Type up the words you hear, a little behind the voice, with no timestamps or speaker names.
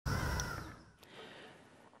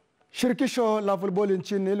Shirikisho la Volibali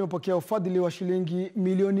nchini limepokea ufadhili wa shilingi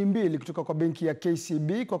milioni 2 kutoka kwa benki ya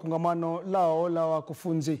KCB kwa kongamano lao la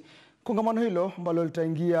wakufunzi. Kongamano hilo ambalo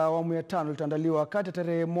litaingia awamu ya 5 litaandaliwa kati ya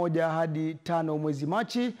tarehe 1 hadi 5 mwezi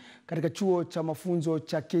Machi katika chuo cha mafunzo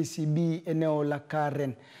cha KCB eneo la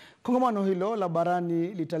Karen. Kongamano hilo la barani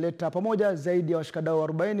litaleta pamoja zaidi ya washikadau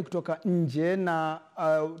 40 kutoka nje na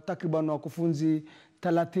takriban wakufunzi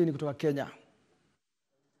 30 kutoka Kenya.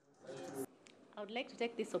 I would like to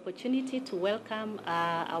take this opportunity to welcome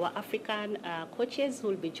our African coaches who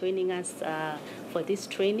will be joining us for this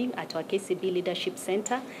training at our KCB Leadership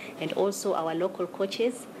Center, and also our local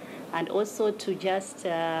coaches, and also to just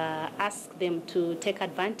ask them to take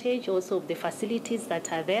advantage also of the facilities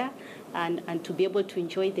that are there and to be able to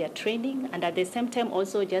enjoy their training, and at the same time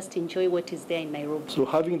also just enjoy what is there in Nairobi. So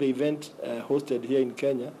having the event hosted here in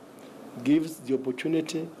Kenya gives the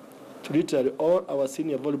opportunity to literally all our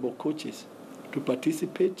senior volleyball coaches to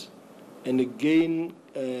participate and gain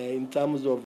in terms of